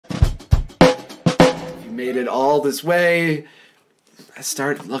made it all this way. I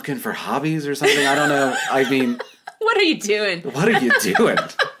started looking for hobbies or something. I don't know. I mean... What are you doing? What are you doing?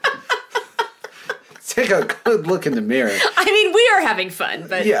 Take a good look in the mirror. I mean, we are having fun,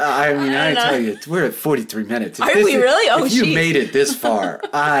 but... Yeah, I mean, I tell you, we're at 43 minutes. Are we really? Oh, if you made it this far,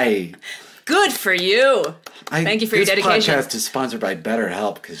 Good for you. Thank you for your dedication. This podcast is sponsored by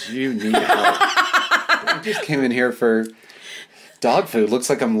BetterHelp because you need help. I just came in here for dog food. Looks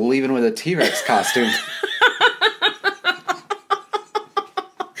like I'm leaving with a T-Rex costume.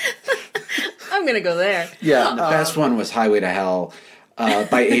 I'm going to go there. Yeah, the best one was Highway to Hell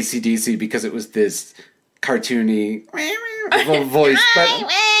by AC/DC because it was this cartoony voice. But,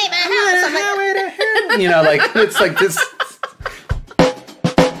 highway to hell. You know, like, it's like this...